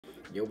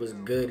Yo, what's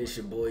good? It's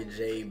your boy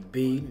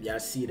JB. Y'all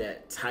see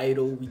that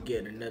title? We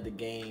get another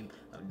game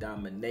of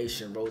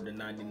domination. Road to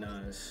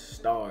 99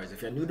 stars.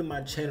 If y'all new to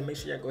my channel, make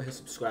sure y'all go ahead and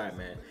subscribe,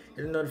 man.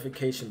 Hit the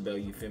notification bell,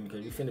 you feel me?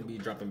 Because we finna be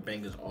dropping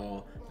bangers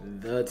all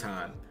the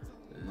time.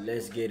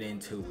 Let's get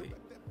into it.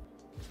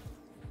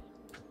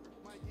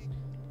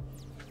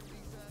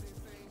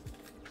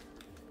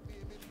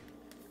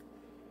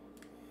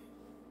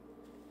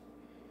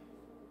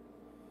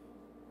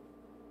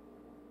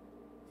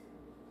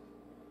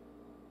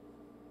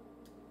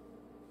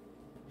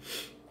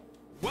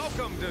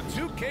 Welcome to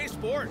 2K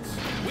Sports.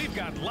 We've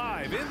got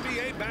live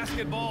NBA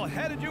basketball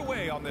headed your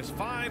way on this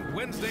fine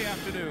Wednesday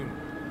afternoon.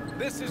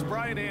 This is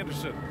Brian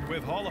Anderson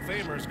with Hall of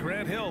Famers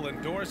Grant Hill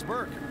and Doris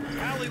Burke.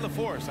 Allie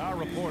LaForce, our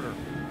reporter.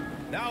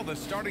 Now the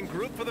starting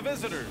group for the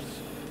visitors.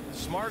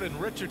 Smart and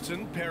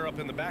Richardson pair up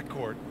in the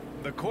backcourt.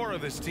 The core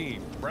of this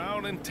team,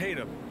 Brown and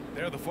Tatum,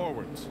 they're the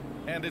forwards.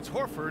 And it's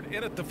Horford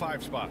in at the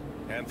 5 spot.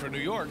 And for New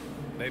York,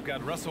 they've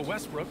got Russell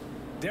Westbrook.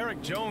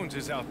 Derek Jones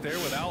is out there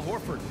with Al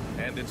Horford,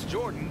 and it's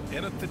Jordan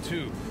in at the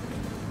 2.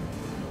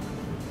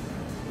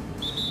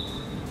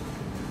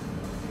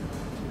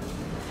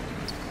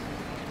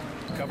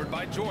 Covered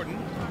by Jordan.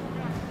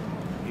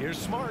 Here's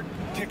Smart.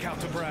 Kick out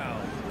to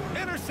Brown.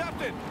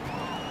 Intercepted.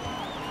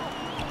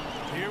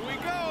 Here we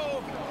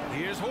go.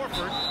 Here's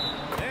Horford.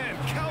 And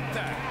count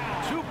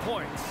that. 2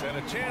 points and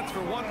a chance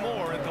for one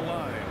more at the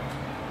line.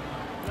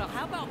 Well,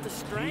 how about the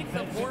strength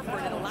of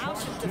Horford? It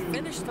allows him to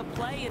finish the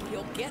play, and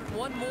he'll get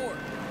one more.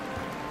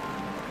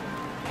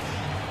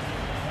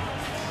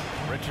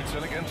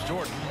 Richardson against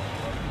Jordan.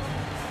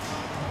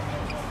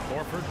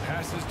 Horford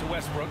passes to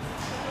Westbrook.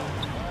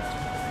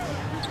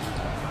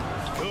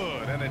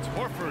 Good, and it's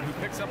Horford who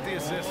picks up the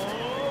assist.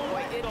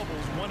 It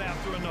doubles one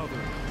after another.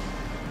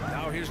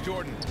 Now here's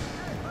Jordan.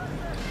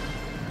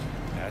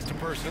 Pass to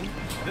Person.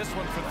 This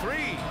one for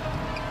 3.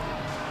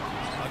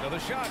 Another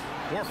shot.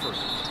 Horford.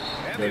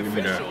 And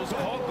the officials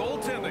call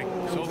goaltending.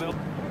 So they'll...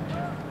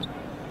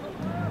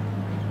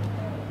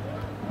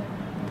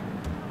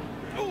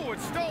 Ooh,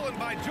 it's stolen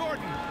by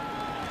Jordan.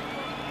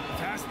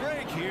 Fast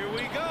break. Here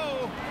we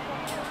go.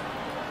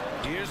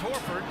 Here's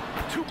Horford.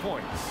 2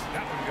 points.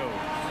 That one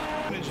goes.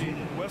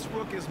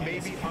 Westbrook is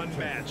maybe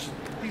unmatched.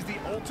 He's the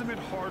ultimate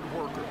hard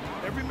worker.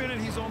 Every minute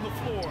he's on the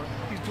floor,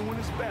 he's doing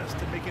his best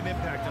to make an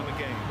impact on the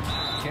game.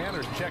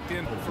 Canner's checked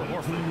in for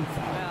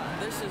Horford.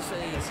 This is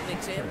an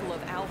example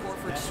of Al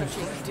Horford, such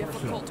a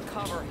difficult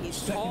cover.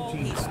 He's tall,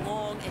 he's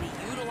long, and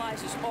he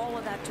utilizes all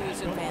of that to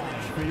his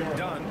advantage.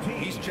 Done.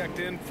 He's checked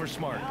in for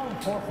Smart.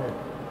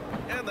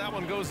 And that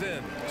one goes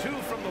in. 2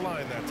 from the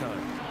line that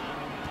time.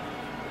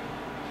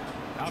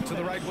 Out to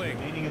the right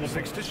wing.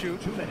 6 to shoot.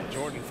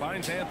 Jordan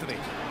finds Anthony.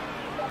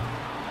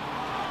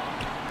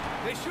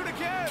 They shoot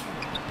again.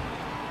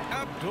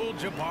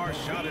 Abdul-Jabbar's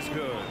shot is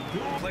good.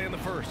 Play in the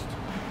first.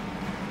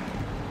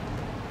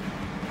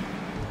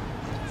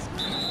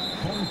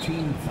 Home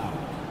team foul.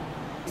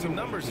 Some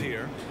numbers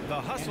here. The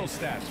hustle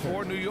stats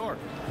for New York.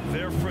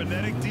 Their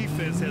frenetic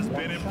defense has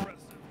been impressive.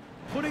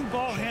 Putting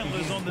ball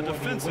handlers on the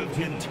defensive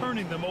and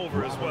turning them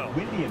over as well.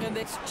 And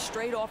it's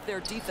straight off their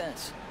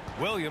defense.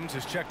 Williams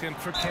is checked in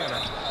for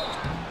Canner.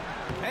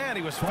 And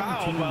he was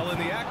fouled while in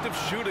the act of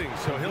shooting,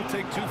 so he'll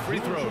take 2 free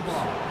throws.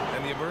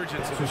 And the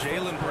emergence of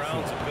Jaylen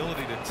Brown's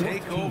ability to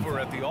take over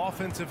at the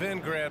offensive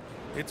end, Grant,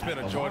 it's been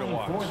a joy to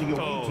watch.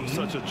 Oh,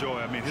 such a joy.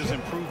 I mean, his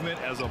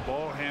improvement as a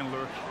ball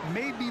handler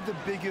may be the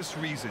biggest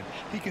reason.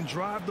 He can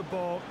drive the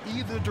ball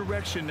either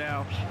direction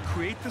now,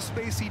 create the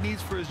space he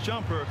needs for his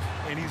jumper,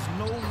 and he's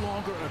no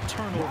longer a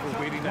turnover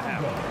waiting to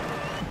happen.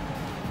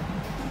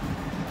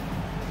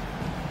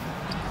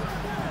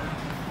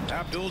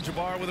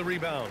 Abdul-Jabbar with a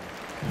rebound.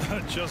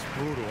 Just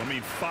brutal. I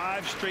mean,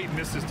 5 straight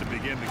misses to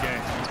begin the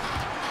game.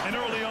 And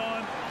early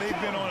on, they've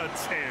been on a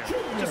tear.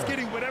 Just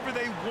getting whatever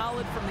they want.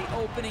 Solid from the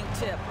opening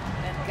tip.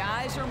 And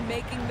guys are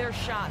making their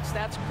shots.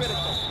 That's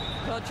critical.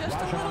 Well, just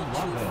a little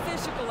too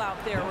physical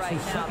out there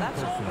right now.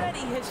 That's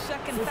already his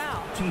 2nd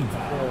foul.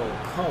 Oh,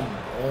 come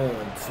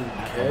on,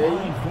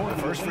 2K.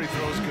 The first free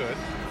throw is good.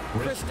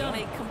 Chris Dunn,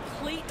 a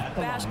complete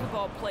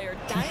basketball player.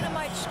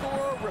 Dynamite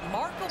scorer,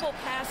 remarkable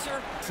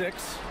passer.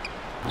 6.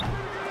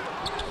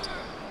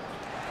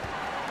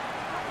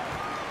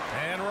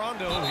 And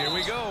Rondo, here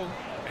we go.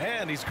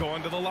 And he's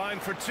going to the line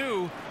for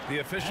 2. The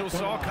official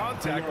saw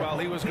contact while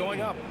he was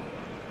going up.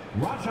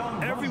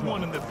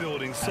 Everyone in the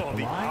building saw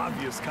the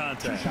obvious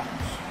contact.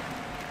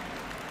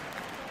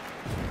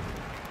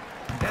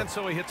 And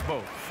so he hits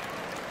both.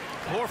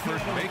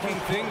 Horford making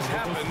things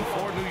happen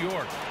for New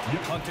York.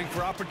 Hunting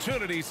for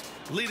opportunities,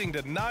 leading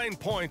to 9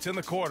 points in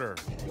the quarter.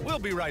 We'll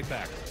be right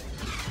back.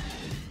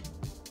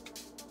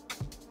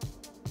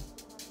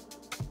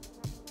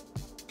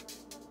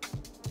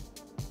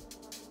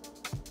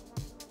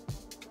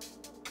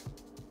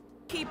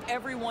 Keep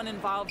everyone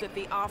involved at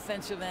the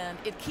offensive end.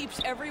 It keeps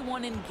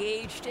everyone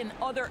engaged in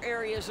other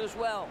areas as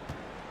well.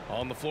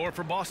 On the floor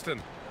for Boston,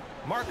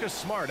 Marcus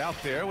Smart out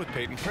there with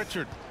Peyton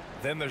Pritchard.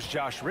 Then there's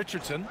Josh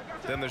Richardson.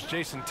 Then there's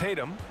Jason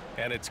Tatum.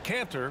 And it's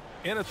Cantor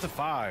in at the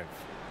 5.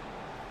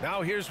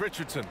 Now here's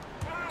Richardson.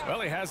 Well,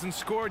 he hasn't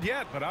scored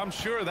yet, but I'm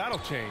sure that'll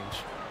change.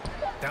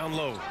 Down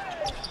low.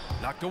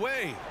 Knocked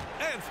away.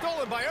 And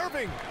stolen by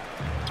Irving.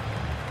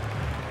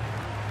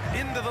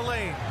 Into the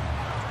lane.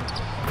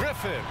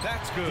 Griffin,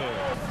 that's good.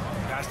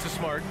 Pass to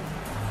Smart.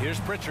 Here's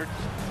Pritchard.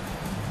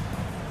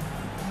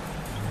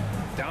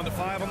 Down to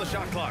 5 on the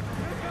shot clock.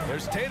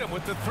 There's Tatum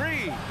with the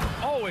 3.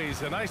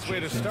 Always a nice way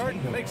to start.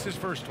 Makes his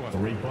first one.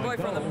 Boy,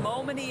 from the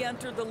moment he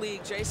entered the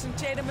league, Jason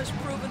Tatum has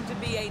proven to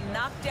be a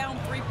knockdown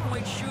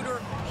three-point shooter.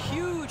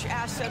 Huge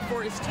asset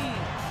for his team.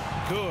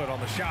 Good on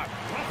the shot.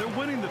 They're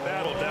winning the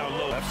battle down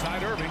low. Left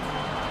side Irving.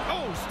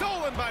 Oh,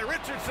 stolen by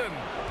Richardson.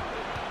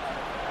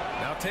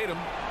 Now Tatum.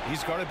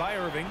 He's guarded by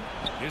Irving.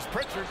 Here's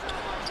Pritchard.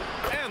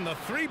 And the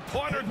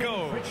three-pointer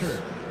goes.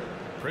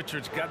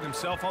 Pritchard's gotten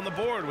himself on the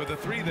board with a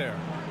 3 there.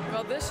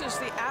 Well, this is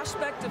the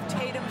aspect of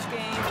Tatum's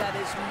game that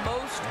is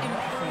most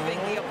improving,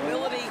 the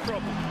ability.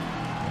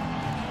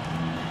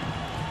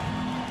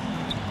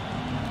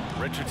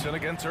 Richardson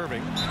against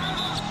Irving.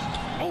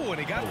 Oh, and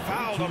he got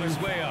fouled on his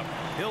way up.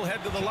 He'll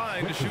head to the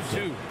line to shoot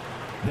 2.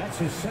 That's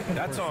his second.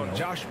 That's on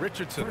Josh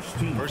Richardson.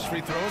 First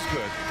free throw is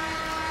good.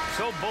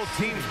 So both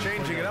teams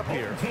changing it up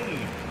here.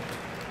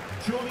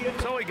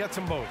 So he gets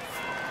them both.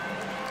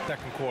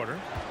 Second quarter.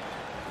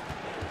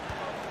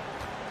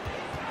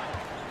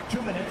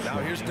 2 minutes. Now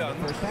here's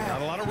Dunn.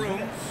 Not a lot of room.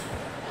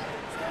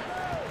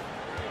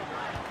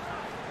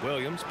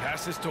 Williams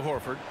passes to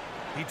Horford.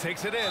 He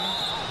takes it in.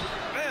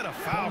 And a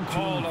foul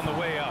called on the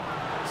way up.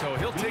 So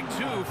he'll take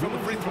 2 from the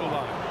free throw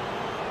line.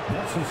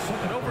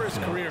 And over his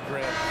career,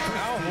 Grant,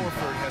 Al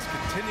Horford has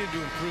continued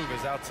to improve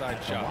his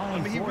outside shot. I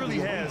mean, he really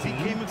has. He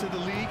came into the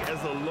league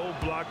as a low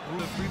block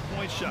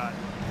three-point shot,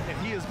 and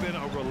he has been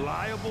a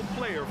reliable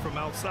player from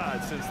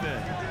outside since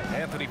then.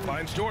 Anthony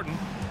finds Jordan.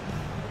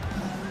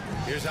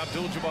 Here's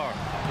Abdul-Jabbar.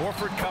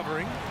 Horford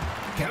covering.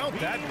 Count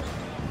that.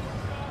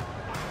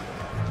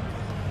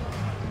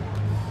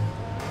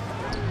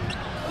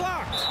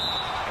 Blocked.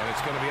 And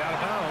it's going to be out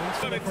of bounds,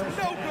 but it's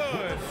no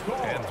good.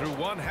 And through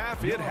one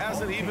half, it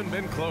hasn't even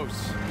been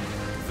close.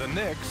 The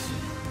Knicks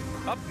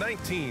up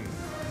 19.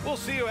 We'll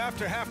see you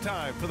after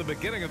halftime for the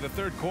beginning of the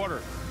third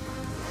quarter.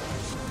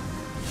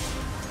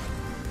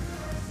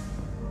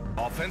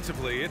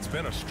 Offensively, it's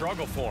been a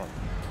struggle for them.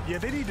 Yeah,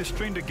 they need to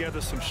string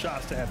together some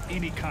shots to have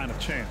any kind of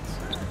chance.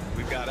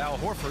 We've got Al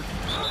Horford,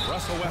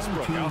 Russell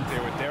Westbrook out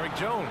there with Derrick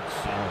Jones,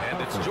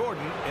 and it's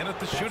Jordan in at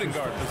the shooting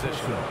guard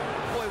position.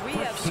 Boy, we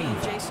have seen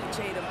Jason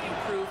Tatum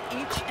improve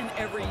each and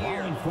every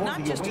year.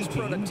 Not just his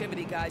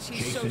productivity, guys.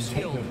 He's so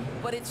skilled,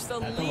 but it's the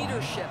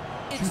leadership.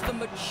 It's the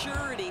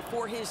maturity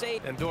for his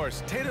age. And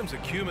Doris, Tatum's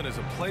acumen as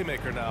a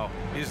playmaker now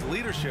is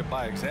leadership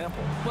by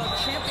example. Well,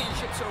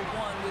 championships are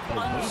won with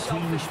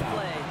unselfish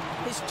play.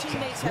 His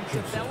teammates have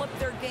developed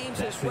their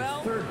games as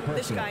well.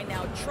 This guy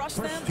now trusts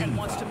them and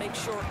wants to make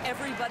sure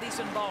everybody's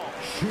involved.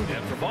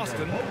 And for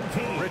Boston,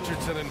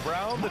 Richardson and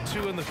Brown, the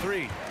 2 and the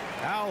 3.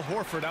 Al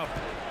Horford out.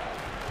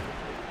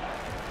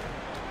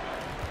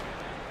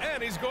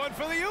 And he's going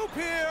for the oop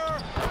here.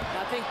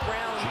 I think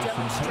Brown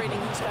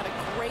demonstrating he's got a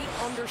great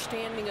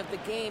understanding of the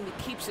game.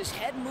 He keeps his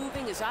head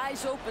moving, his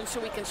eyes open so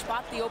he can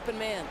spot the open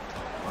man.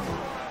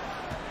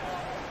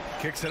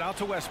 Kicks it out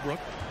to Westbrook.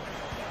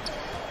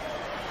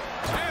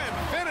 And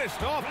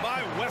finished off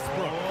by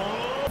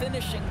Westbrook.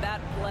 Finishing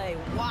that play.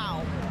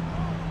 Wow.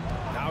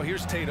 Now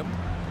here's Tatum.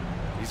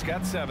 He's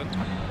got 7.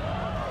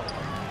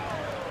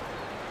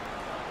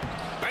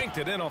 Banked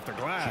it in off the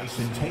glass.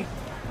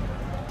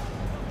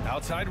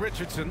 Outside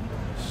Richardson.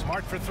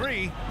 Smart for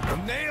 3.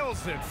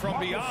 Nails it from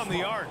beyond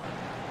the arc.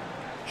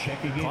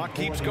 Clock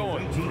keeps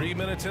going. 3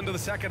 minutes into the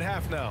second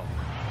half now.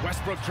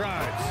 Westbrook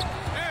drives.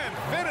 And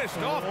finished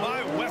off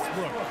by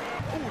Westbrook.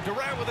 Ooh,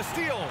 Durant with a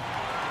steal.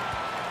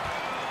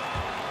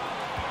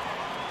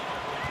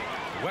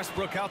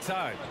 Westbrook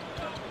outside.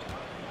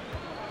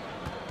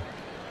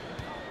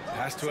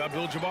 Pass to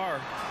Abdul-Jabbar.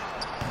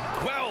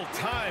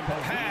 Well-timed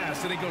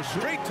pass, and he goes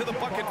straight to the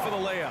bucket for the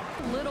layup.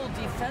 Little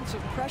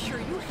defensive pressure.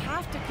 You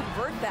have to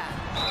convert that.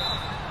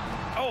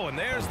 Oh, and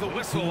there's the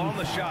whistle on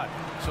the shot.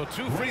 So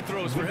 2 free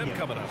throws for him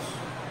coming up.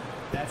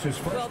 That's his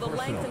first. Well, the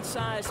length and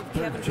size of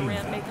Kevin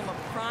Durant make him a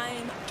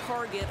prime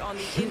target on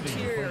the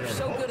interior.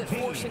 So good at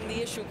forcing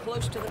the issue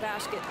close to the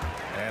basket.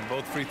 And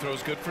both free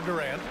throws good for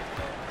Durant.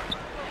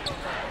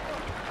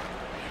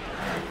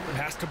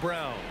 Pass to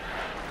Brown.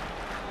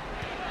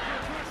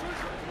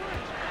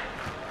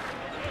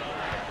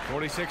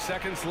 46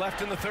 seconds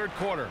left in the third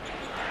quarter.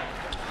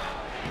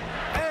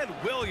 And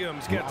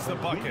Williams gets the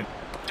bucket.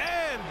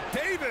 And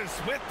Davis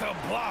with the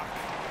block.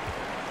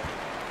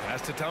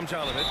 Pass to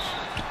Tomjanovich.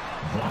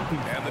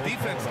 And the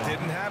defense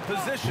didn't have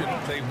position.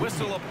 They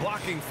whistle a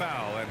blocking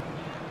foul. And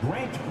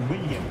Grant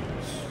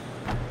Williams.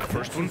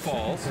 First one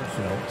falls.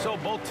 So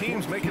both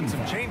teams making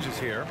some changes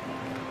here.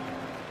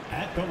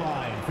 At the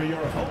line for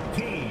your home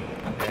team.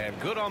 And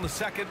good on the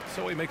second,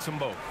 so he makes them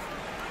both.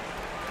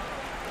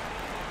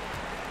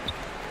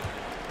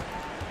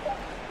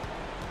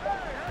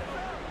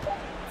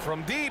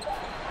 From deep.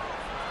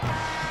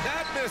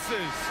 That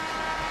misses.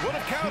 Would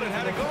have counted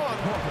had it gone.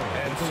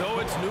 And so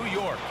it's New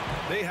York.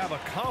 They have a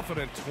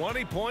confident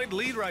 20-point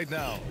lead right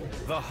now.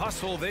 The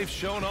hustle they've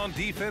shown on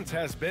defense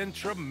has been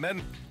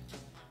tremendous.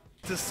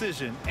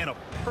 Decision and a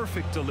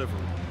perfect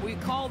delivery. We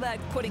call that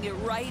putting it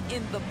right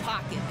in the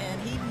pocket,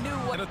 and he knew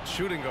what. And a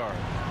shooting guard.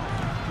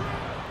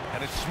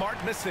 And it's Smart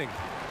missing.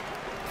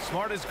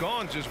 Smart is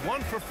gone, just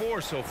 1 for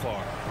 4 so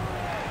far.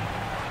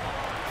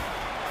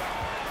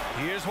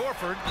 Here's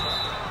Horford.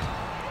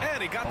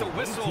 And he got the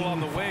whistle on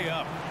the way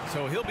up.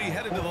 So he'll be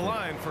headed to the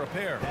line for a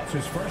pair. That's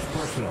his first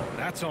personal.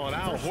 That's on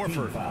Al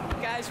Horford.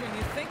 Guys, when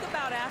you think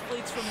about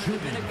athletes from the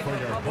Dominican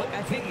Republic,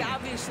 I think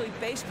obviously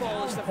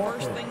baseball is the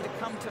first thing to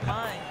come to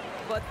mind.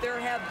 But there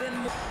have been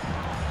more.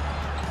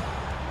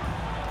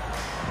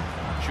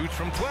 Shoots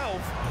from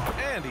 12,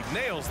 and he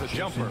nails the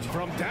jumper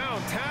from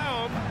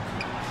downtown.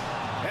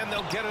 And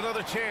they'll get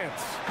another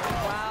chance.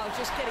 Wow,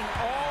 just getting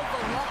all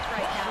the luck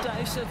right now.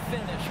 Decisive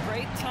finish,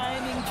 great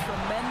timing,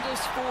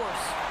 tremendous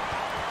force.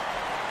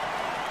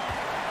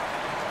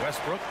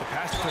 Westbrook, the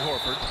pass to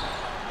Horford.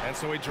 And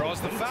so he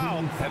draws the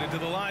foul, headed to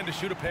the line to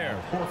shoot a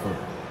pair.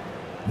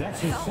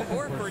 That's his Al second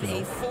Horford,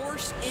 personal. a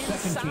force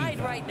inside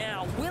right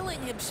now, willing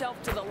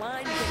himself to the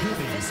line, getting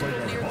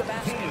physical near the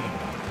basket.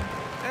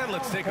 And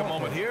let's take a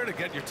moment here to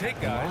get your take,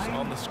 guys,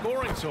 on the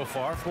scoring so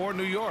far for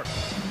New York.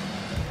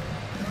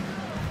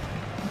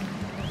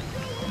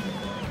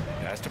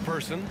 Pass to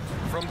Person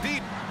from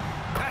deep.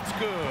 That's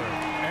good.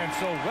 And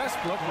so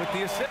Westbrook with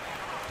the assist.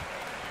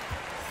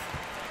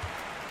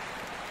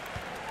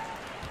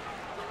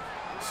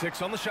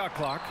 6 on the shot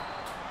clock.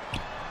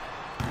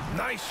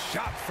 Nice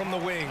shot from the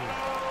wing.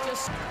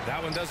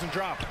 That one doesn't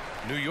drop.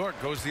 New York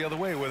goes the other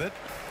way with it.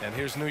 And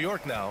here's New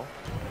York now.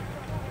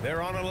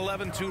 They're on an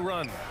 11-2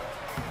 run.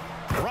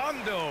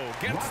 Rondo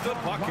gets the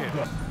bucket.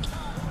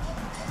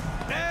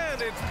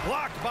 And it's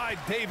blocked by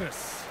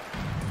Davis.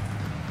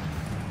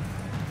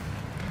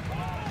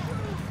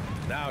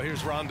 Now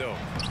here's Rondo.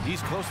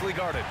 He's closely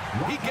guarded.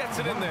 He gets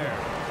it in there.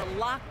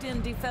 Locked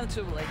in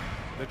defensively.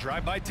 The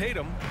drive by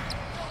Tatum.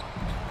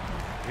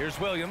 Here's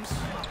Williams.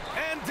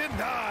 And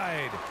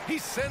denied. He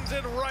sends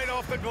it right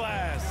off the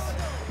glass.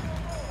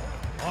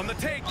 On the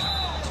take,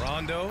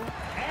 Rondo.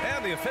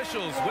 And the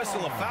officials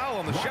whistle a foul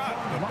on the shot.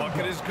 The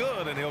bucket is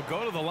good, and he'll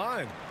go to the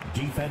line.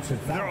 Defensive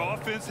foul. Their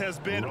offense has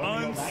been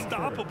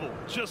unstoppable,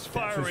 just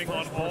firing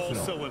on all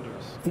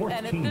cylinders.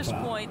 And at this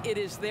point, it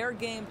is their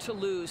game to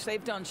lose.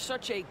 They've done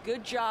such a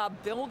good job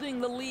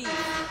building the lead.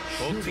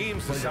 Both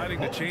teams deciding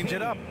to change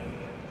it up.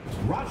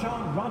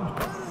 Rajon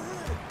Rondo.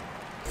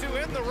 To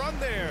end the run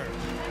there.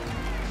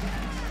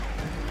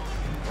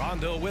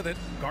 Rondo with it,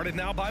 guarded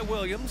now by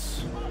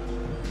Williams.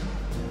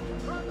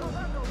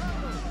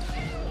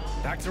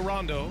 Back to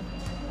Rondo.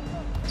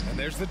 And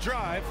there's the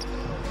drive.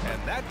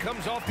 And that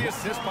comes off the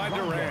assist by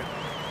Durant.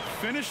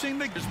 Finishing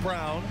the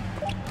Brown.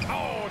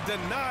 Oh,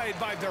 denied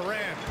by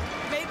Durant.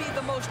 Maybe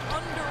the most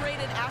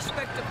underrated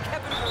aspect of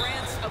Kevin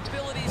Durant's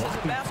abilities as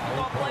a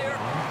basketball player,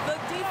 the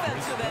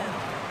defensive end.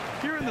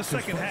 Here in the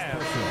second half,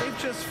 they've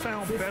just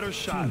found better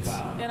shots.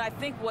 And I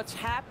think what's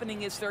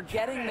happening is they're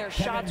getting their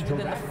shots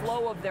within the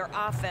flow of their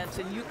offense,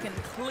 and you can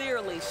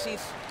clearly see.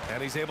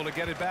 And he's able to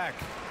get it back.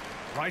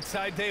 Right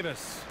side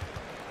Davis.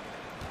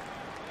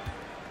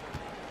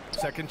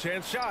 Second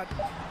chance shot.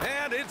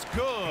 And it's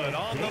good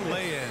on the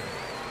lay-in.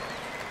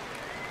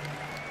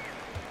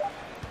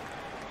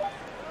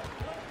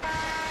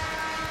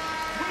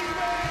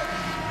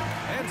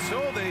 And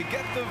so they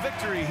get the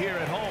victory here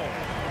at home.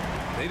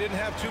 They didn't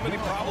have too many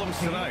problems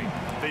tonight.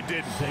 They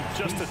didn't.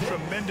 Just a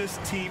tremendous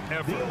team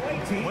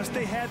effort. Once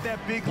they had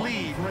that big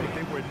lead,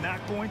 they were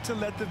not going to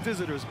let the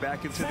visitors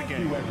back into the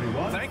game.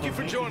 Thank you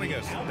for joining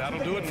us.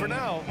 That'll do it for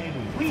now.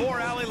 For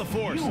Allie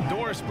LaForce,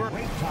 Doris Burke.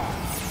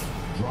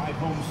 Drive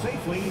home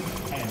safely,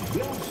 and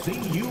we'll see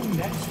you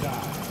next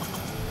time.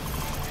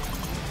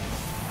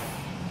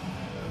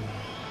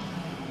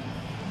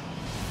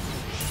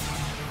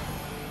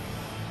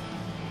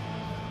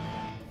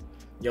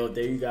 Yo,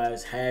 there you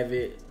guys have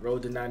it.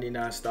 Road to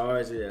 99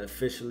 stars. It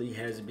officially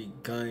has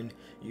begun.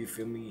 You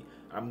feel me?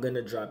 I'm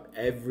gonna drop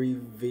every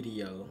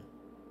video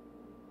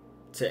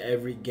to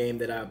every game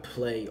that I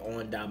play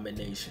on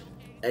Domination.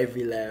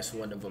 Every last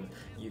one of them.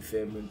 You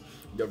feel me?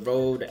 The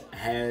road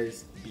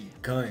has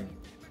begun.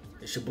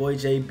 It's your boy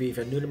JB. If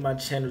you're new to my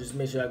channel, just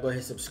make sure I go ahead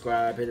and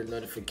subscribe, hit the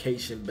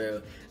notification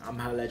bell. I'm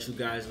holla at you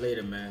guys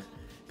later, man.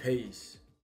 Peace.